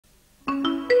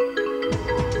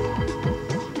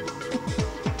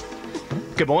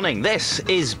Good morning, this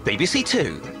is BBC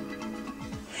Two.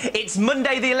 It's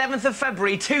Monday the 11th of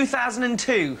February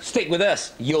 2002. Stick with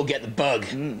us, you'll get the bug.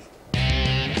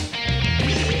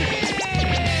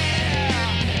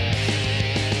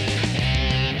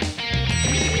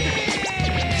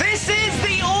 This is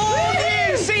the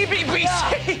all-new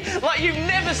CBBC! Like you've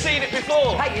never seen it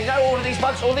before. Hey, you know all these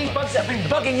bugs that have been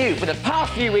bugging you for the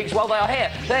past few weeks while they are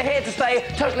here. They're here to stay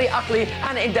totally, utterly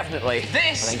and indefinitely.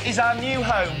 This is our new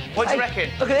home. What do you reckon?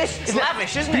 Look at this. It's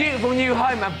lavish, isn't it? Beautiful new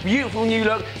home, a beautiful new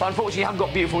look. But unfortunately, you haven't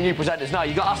got beautiful new presenters. No,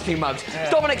 you've got us two mugs. Yeah.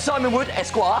 Dominic Simon Wood,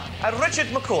 Esquire. And Richard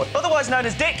McCourt, otherwise known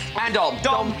as Dick. And Dom.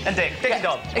 Dom and Dick. Dick and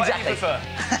Dom. Whatever Exactly. you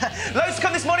prefer. Loads to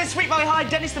come this morning. Sweet Valley High,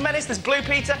 Dennis the Menace, there's Blue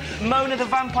Peter, Mona the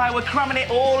Vampire. We're cramming it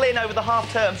all in over the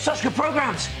half term. Such good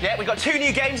programmes. Yeah, we've got 2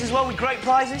 new games as well with great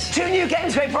prizes. 2 new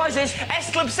games, great prizes.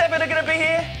 S Club 7 are going to be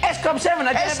here. S Club 7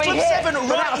 are going to be Club here. 7 But right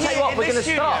now, I'll tell here you what, in we're this going to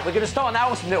studio. start. We're going to start now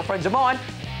with some little friends of mine.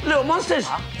 Little monsters.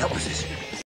 Little monsters.